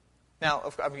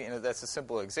 Now, that's a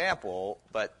simple example,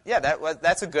 but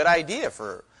that's a good idea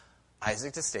for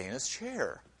Isaac to stay in his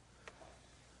chair.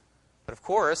 But of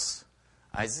course,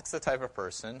 Isaac's the type of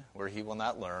person where he will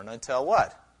not learn until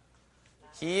what?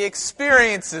 He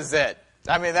experiences it.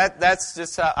 That's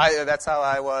just how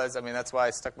I was. That's why I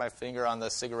stuck my finger on the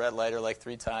cigarette lighter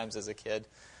 3 times as a kid.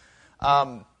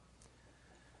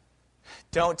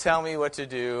 Don't tell me what to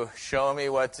do. Show me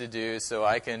what to do so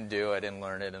I can do it and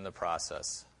learn it in the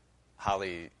process.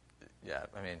 Holly,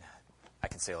 I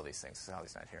can say all these things.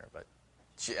 Holly's not here, but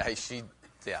she,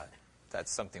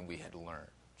 that's something we had to learn.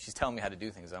 She's telling me how to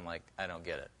do things. I'm like, I don't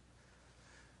get it.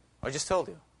 I just told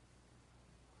you.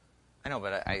 I know,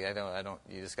 but I don't.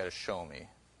 You just got to show me.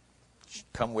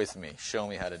 Come with me. Show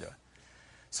me how to do it.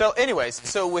 So, anyways,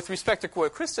 with respect to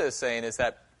what Krista is saying, is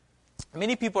that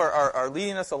many people are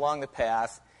leading us along the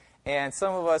path, and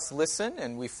some of us listen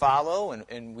and we follow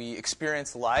and we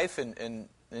experience life and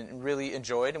really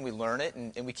enjoy it and we learn it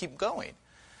and we keep going.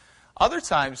 Other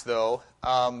times, though,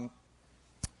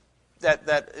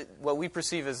 what we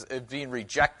perceive as being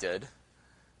rejected,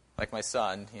 like my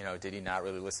son, did he not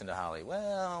really listen to Holly?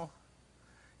 Well,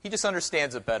 he just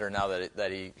understands it better now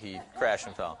that he crashed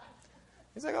and fell.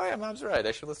 He's like, oh yeah, Mom's right.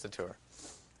 I should listen to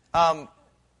her.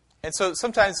 And so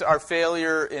sometimes our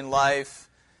failure in life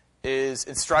is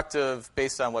instructive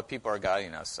based on what people are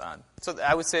guiding us on. So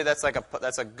I would say that's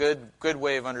a good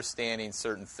way of understanding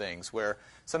certain things, where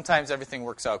sometimes everything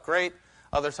works out great,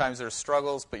 other times there's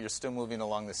struggles, but you're still moving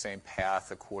along the same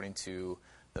path according to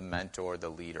the mentor, the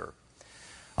leader.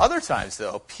 Other times,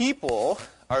 though, people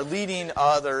are leading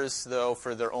others, though,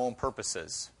 for their own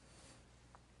purposes.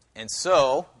 And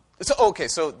so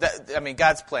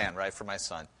God's plan, right, for my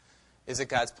son. Is it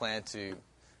God's plan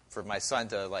for my son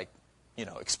to,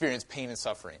 experience pain and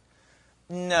suffering?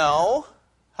 No.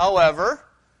 However,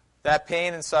 that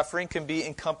pain and suffering can be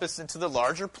encompassed into the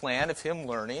larger plan of him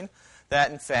learning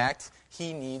that, in fact,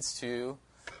 he needs to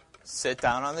sit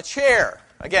down on the chair.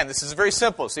 Again, this is very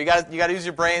simple, so you got to use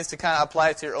your brains to kind of apply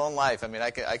it to your own life. I mean,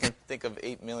 I can think of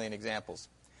 8 million examples.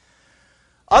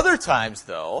 Other times,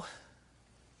 though,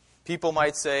 people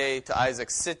might say to Isaac,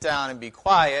 sit down and be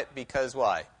quiet, because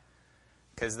why?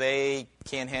 Because they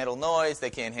can't handle noise,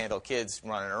 they can't handle kids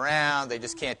running around, they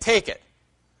just can't take it.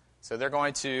 So they're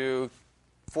going to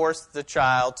force the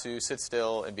child to sit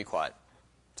still and be quiet.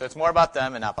 So it's more about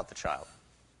them and not about the child.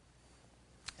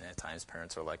 And at times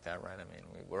parents are like that, right? I mean,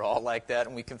 we're all like that,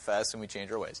 and we confess and we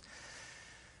change our ways.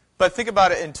 But think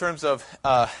about it in terms of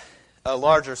a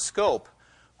larger scope,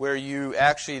 where you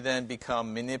actually then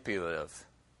become manipulative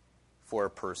for a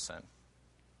person.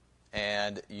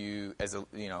 And you,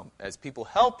 as people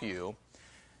help you,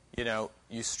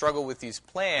 you struggle with these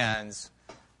plans,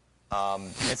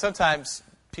 and sometimes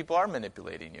people are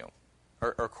manipulating you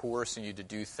or coercing you to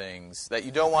do things that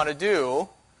you don't want to do,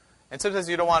 and sometimes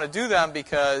you don't want to do them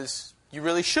because you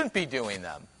really shouldn't be doing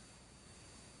them.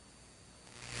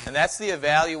 And that's the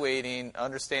evaluating,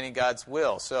 understanding God's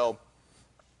will. So,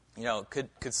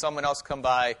 could someone else come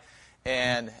by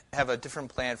and have a different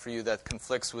plan for you that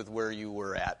conflicts with where you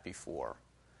were at before?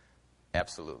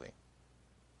 Absolutely.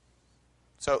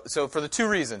 So for the two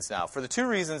reasons now. For the two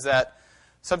reasons that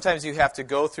sometimes you have to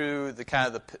go through the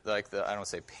kind of I don't want to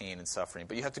say pain and suffering,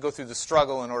 but you have to go through the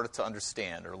struggle in order to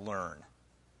understand or learn.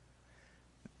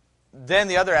 Then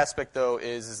the other aspect, though,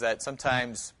 is that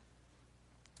sometimes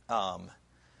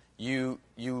you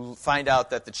find out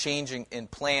that the changing in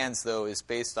plans, though, is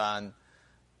based on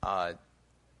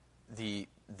the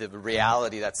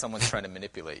reality that someone's trying to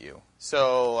manipulate you.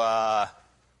 So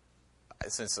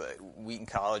since Wheaton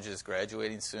College is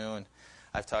graduating soon,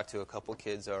 I've talked to a couple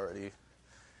kids already,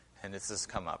 and it's just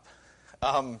come up.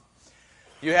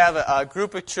 You have a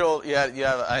group of children.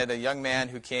 I had a young man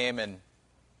who came, and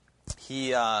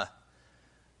he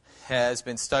has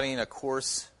been studying a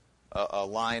course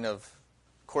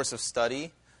of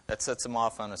study that sets him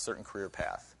off on a certain career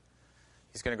path.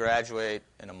 He's going to graduate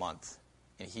in a month,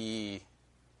 and he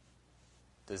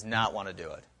does not want to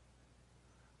do it.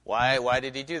 Why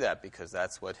did he do that? Because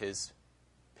that's what his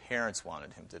parents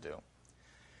wanted him to do.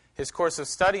 His course of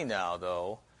study now,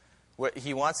 though, what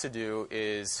he wants to do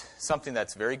is something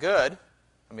that's very good.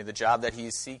 I mean, the job that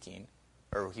he's seeking,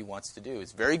 or he wants to do,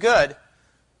 is very good,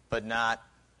 but not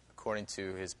according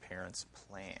to his parents'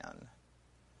 plan.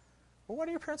 Well, why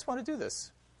do your parents want to do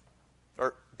this?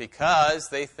 Or because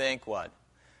they think, what?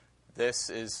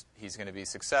 He's going to be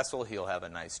successful, he'll have a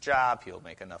nice job, he'll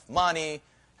make enough money,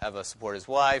 support his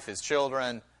wife, his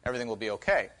children, everything will be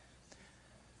okay.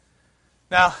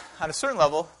 Now, on a certain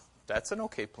level, that's an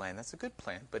okay plan, that's a good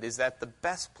plan, but is that the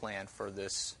best plan for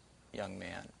this young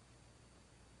man?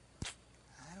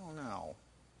 I don't know.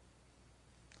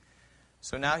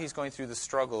 So now he's going through the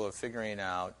struggle of figuring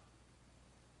out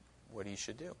what he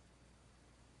should do.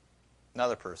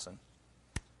 Another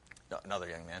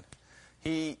young man,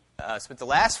 he spent the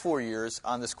last 4 years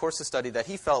on this course of study that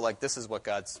he felt like this is what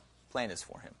God's plan is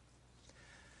for him.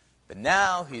 But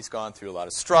now he's gone through a lot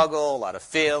of struggle, a lot of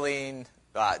failing.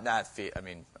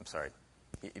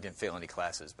 He didn't fail any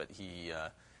classes, but he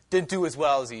didn't do as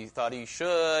well as he thought he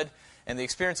should. And the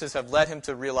experiences have led him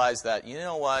to realize that, you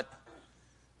know what,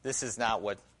 this is not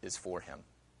what is for him.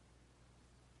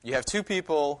 You have two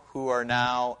people who are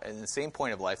now in the same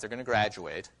point of life. They're going to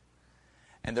graduate.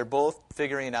 And they're both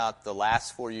figuring out the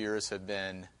last 4 years have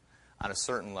been, on a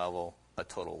certain level, a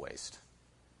total waste.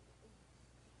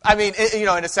 I mean, in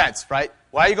a sense, right?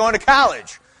 Why are you going to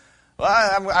college?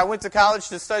 Well, I went to college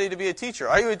to study to be a teacher.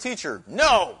 Are you a teacher?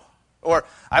 No. Or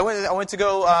I went to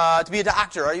go to be a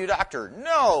doctor. Are you a doctor?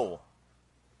 No.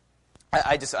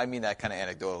 I mean that kind of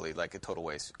anecdotally, like a total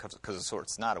waste, because of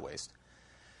sorts, not a waste.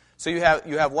 So you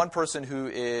have one person who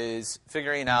is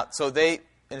figuring out, so they,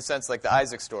 in a sense, like the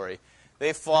Isaac story,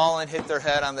 they fall and hit their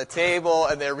head on the table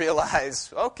and they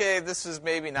realize, okay, this is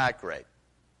maybe not great.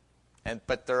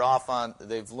 But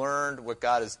they've learned what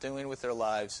God is doing with their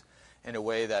lives in a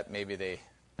way that maybe they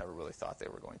never really thought they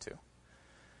were going to.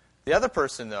 The other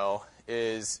person, though,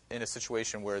 is in a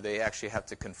situation where they actually have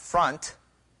to confront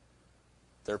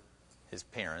his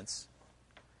parents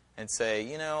and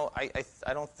say,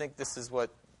 I don't think this is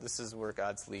where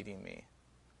God's leading me.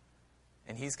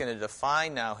 And he's going to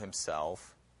define now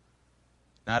himself,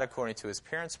 not according to his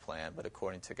parents' plan, but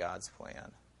according to God's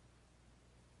plan.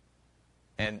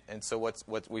 And so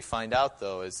what we find out,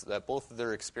 though, is that both of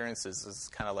their experiences is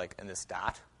kind of like in this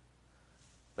dot.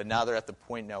 But now they're at the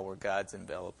point now where God's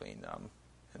enveloping them,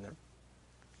 and they're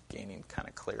gaining kind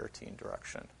of clarity and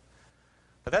direction.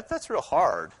 But that's real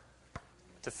hard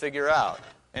to figure out.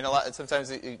 And sometimes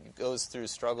it goes through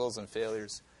struggles and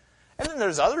failures. And then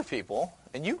there's other people,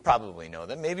 and you probably know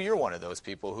them. Maybe you're one of those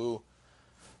people who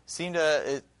seem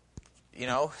to,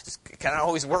 just kind of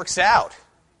always works out.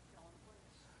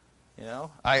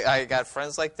 I got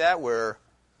friends like that where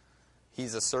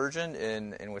he's a surgeon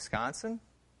in Wisconsin.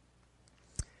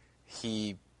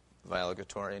 He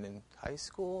valedictorian in high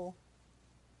school.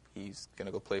 He's going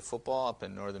to go play football up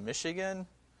in northern Michigan.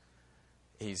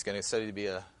 He's going to study to be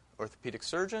an orthopedic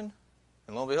surgeon.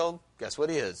 And lo and behold, guess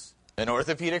what he is? An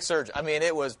orthopedic surgeon. I mean,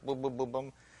 it was boom, boom, boom, boom.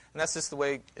 And that's just the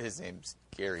way, his name's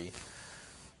Gary.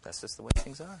 That's just the way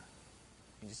things are.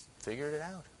 He just figured it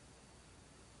out.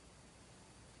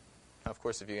 Now, of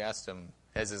course, if you asked him,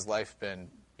 has his life been,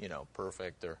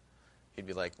 perfect? Or he'd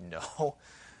be like, no.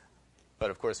 But,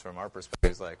 of course, from our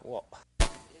perspective, he's like, well. Did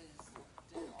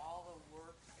all the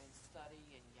work and study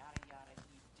and yada, yada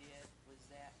he did, was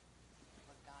that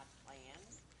what God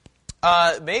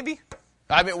planned? Maybe.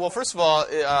 I mean, well, first of all,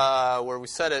 where we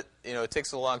said it, it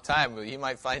takes a long time. But he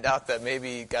might find out that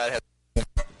maybe God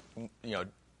has,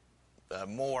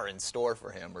 more in store for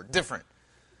him or different.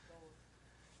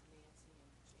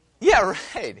 Yeah,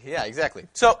 right. Yeah, exactly.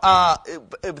 So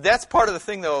that's part of the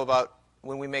thing, though, about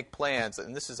when we make plans,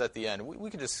 and this is at the end. We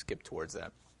could just skip towards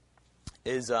that.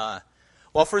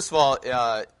 Well, first of all,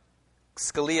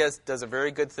 Scalia does a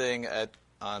very good thing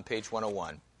on page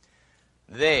 101.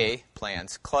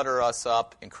 Plans, clutter us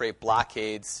up and create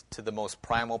blockades to the most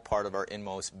primal part of our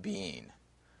inmost being,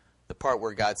 the part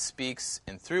where God speaks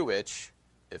and through which,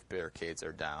 if barricades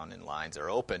are down and lines are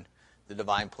open, the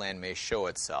divine plan may show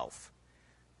itself.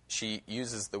 She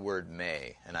uses the word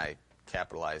may, and I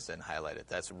capitalized and highlighted.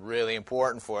 That's really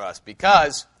important for us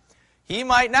because he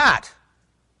might not.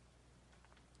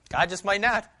 God just might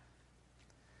not.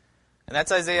 And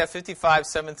that's Isaiah 55,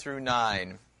 7 through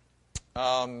 9.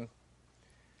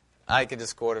 I could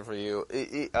just quote it for you.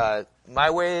 My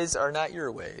ways are not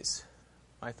your ways.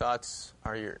 My thoughts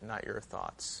are not your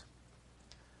thoughts.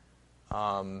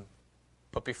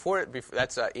 But before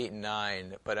that's 8 and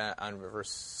 9. But on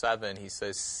verse 7, he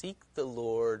says, "Seek the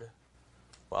Lord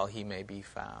while he may be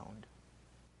found."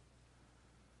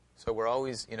 So we're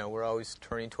always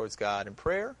turning towards God in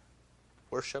prayer,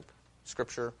 worship,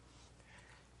 Scripture,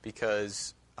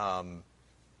 because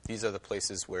these are the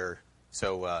places where.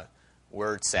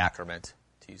 Word sacrament,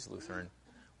 to use Lutheran.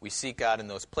 We seek God in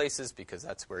those places because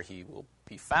that's where he will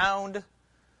be found.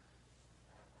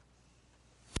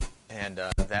 And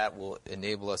that will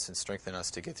enable us and strengthen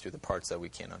us to get through the parts that we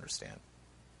can't understand.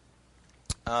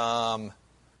 So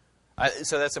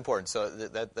that's important. So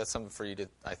that's something for you to,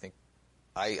 I think,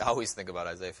 I always think about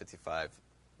Isaiah 55,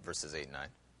 verses 8 and 9,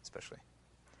 especially.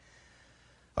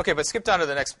 Okay, but skip down to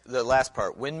the last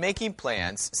part. When making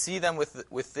plans, see them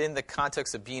within the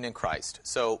context of being in Christ.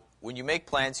 So when you make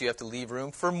plans, you have to leave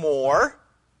room for more,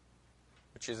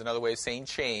 which is another way of saying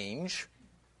change.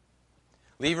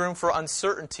 Leave room for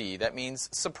uncertainty. That means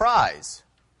surprise.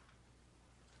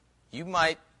 You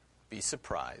might be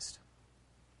surprised.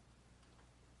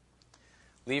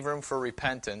 Leave room for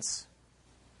repentance.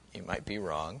 You might be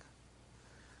wrong.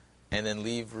 And then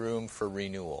leave room for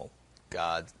renewal.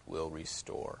 God will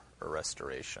restore, or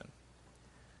restoration.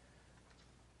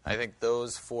 I think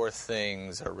those 4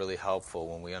 things are really helpful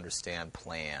when we understand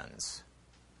plans.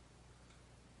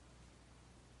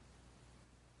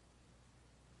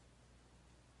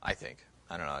 I think.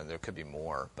 I don't know, there could be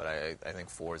more, but I think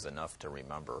 4 is enough to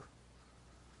remember.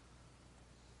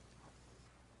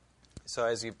 So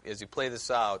as you play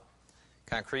this out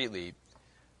concretely,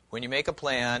 when you make a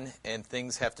plan and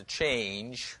things have to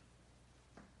change,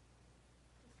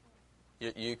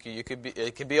 it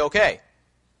could be okay.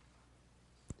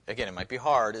 Again, it might be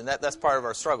hard, and that's part of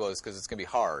our struggle is because it's going to be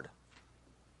hard.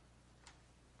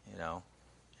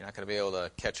 You're not going to be able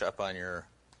to catch up on your,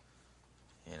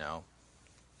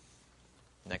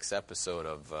 next episode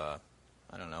of, I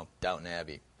don't know, Downton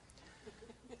Abbey.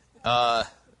 At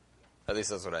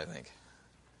least that's what I think.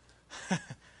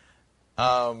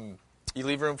 You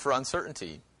leave room for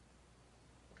uncertainty.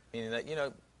 Meaning that,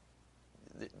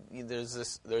 there's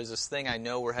this thing, I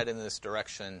know we're heading in this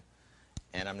direction,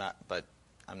 and I'm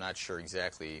not sure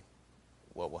exactly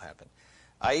what will happen.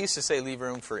 I used to say leave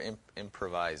room for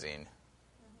improvising.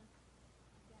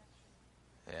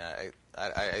 Yeah,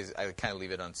 I kind of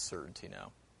leave it uncertainty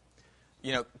now.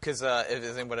 Because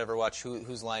if anyone ever watch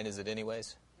Whose Line Is It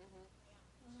Anyways?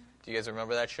 Do you guys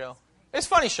remember that show? It's a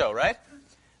funny show, right?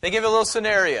 They give a little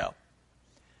scenario,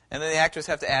 and then the actors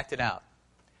have to act it out.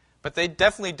 But they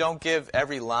definitely don't give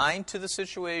every line to the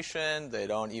situation. They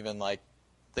don't even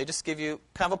they just give you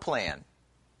kind of a plan.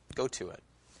 Go to it.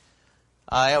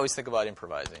 I always think about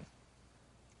improvising.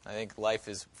 I think life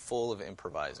is full of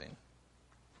improvising.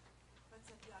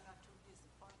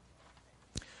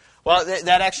 Well,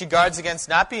 that actually guards against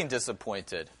not being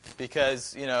disappointed.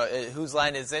 Because, whose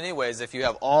line is anyways, if you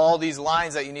have all these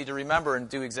lines that you need to remember and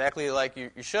do exactly like you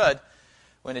should,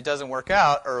 when it doesn't work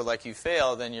out or like you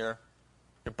fail, then you're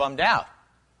bummed out.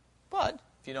 But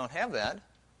if you don't have that,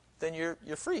 then you're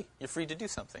free. You're free to do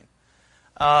something.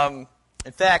 In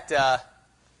fact, I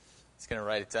was going to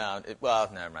write it down.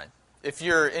 Never mind. If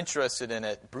you're interested in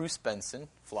it, Bruce Benson,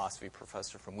 philosophy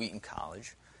professor from Wheaton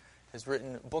College, has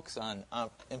written books on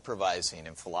improvising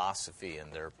and philosophy,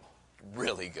 and they're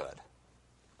really good.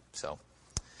 So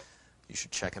you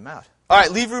should check him out. All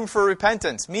right, leave room for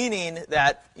repentance, meaning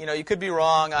that you could be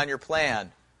wrong on your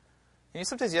plan. And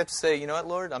sometimes you have to say, you know what,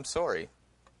 Lord, I'm sorry.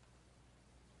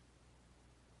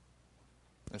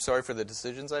 I'm sorry for the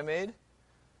decisions I made.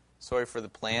 Sorry for the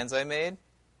plans I made.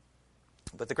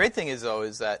 But the great thing is, though,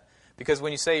 is that because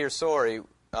when you say you're sorry,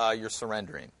 you're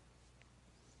surrendering.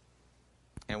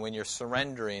 And when you're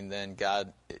surrendering, then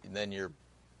you're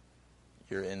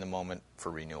in the moment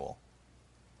for renewal.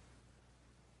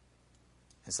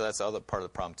 And so that's the other part of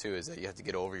the problem, too, is that you have to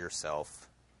get over yourself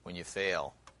when you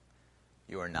fail.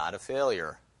 You are not a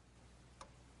failure.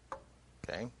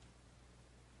 Okay?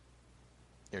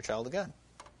 You're a child of God.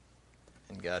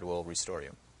 And God will restore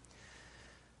you.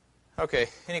 Okay,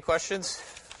 any questions?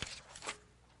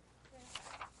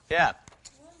 Yeah.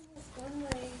 One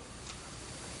way,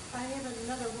 I have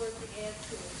another word to add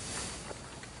to it.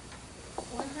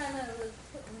 One time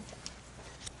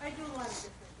I do a lot of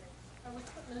different things. I was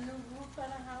putting a new roof on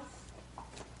a house,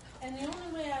 and the only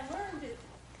way I learned it,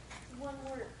 one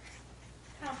word,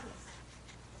 compensate.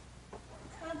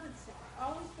 Compensate.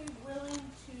 Always be willing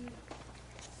to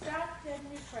stop dead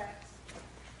in your tracks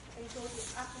and go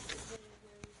the opposite way of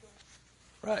where you're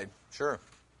going. Right, sure.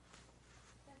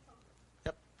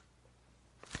 Yep.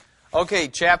 Okay,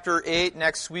 chapter 8,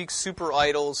 next week, super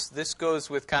idols. This goes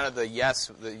with kind of the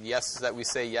yes that we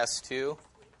say yes to.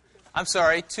 I'm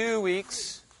sorry, 2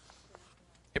 weeks,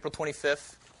 April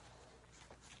 25th.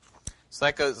 So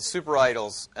that goes, super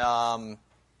idols. That's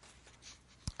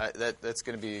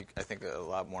going to be, I think, a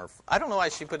lot more. I don't know why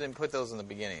she put those in the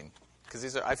beginning,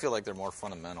 because I feel like they're more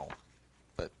fundamental.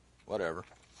 But whatever,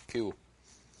 cool.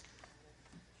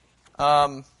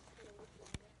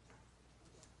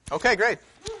 Okay, great.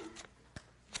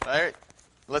 All right,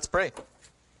 let's pray.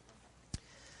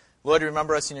 Lord,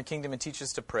 remember us in your kingdom and teach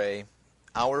us to pray.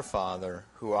 Our Father,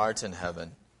 who art in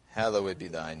heaven, hallowed be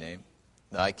thy name.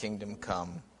 Thy kingdom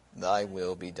come, thy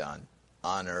will be done,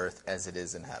 on earth as it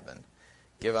is in heaven.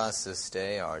 Give us this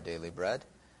day our daily bread,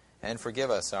 and forgive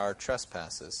us our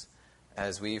trespasses,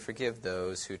 as we forgive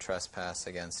those who trespass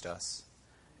against us.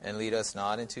 And lead us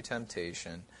not into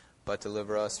temptation, but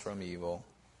deliver us from evil.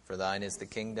 For thine is the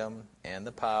kingdom, and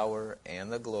the power, and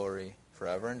the glory,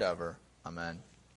 forever and ever. Amen.